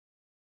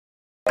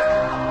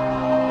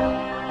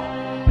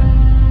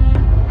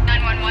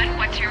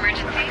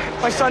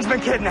My son's been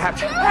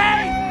kidnapped.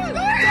 Hey!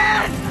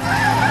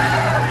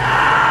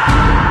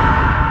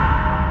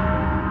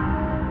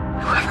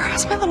 Whoever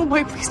has my little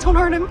boy, please don't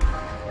hurt him.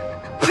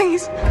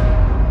 Please.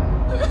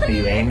 Are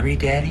you angry,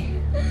 Daddy?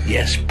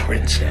 Yes,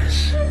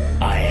 Princess.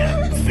 I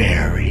am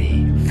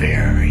very,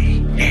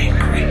 very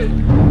angry.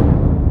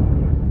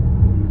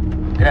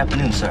 Good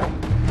afternoon, sir.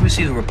 We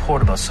received a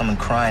report about someone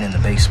crying in the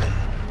basement.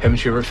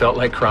 Haven't you ever felt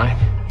like crying?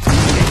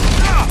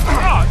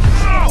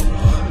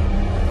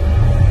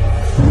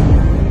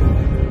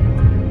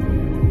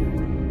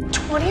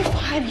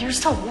 25 years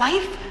to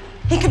life?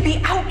 He could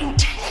be out in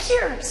 10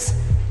 years.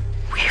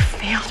 We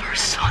failed our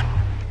son.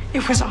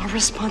 It was our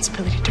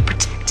responsibility to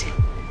protect him.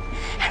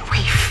 And we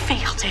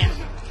failed him.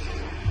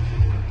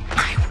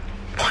 I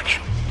want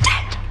him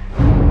dead.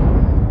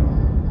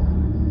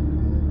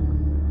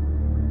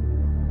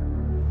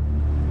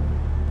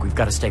 We've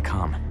got to stay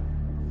calm.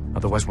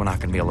 Otherwise, we're not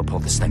going to be able to pull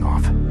this thing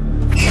off.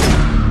 I'm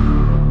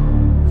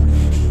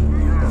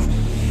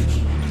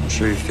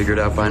sure you figured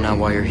out by now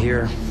why you're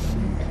here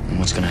and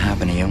what's going to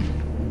happen to you.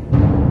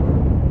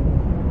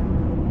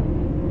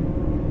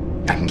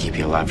 I can keep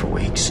you alive for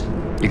weeks.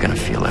 You're going to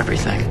feel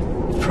everything.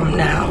 From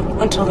now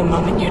until the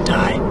moment you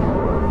die.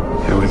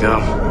 Here we go.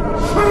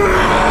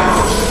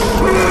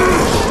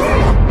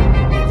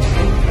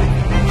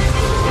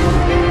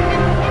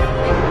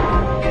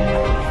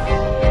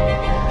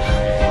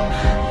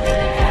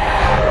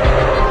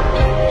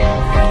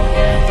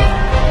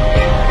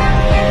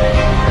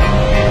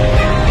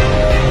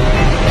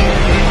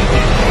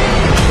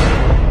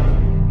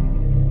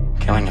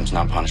 Killing him's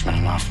not punishment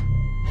enough.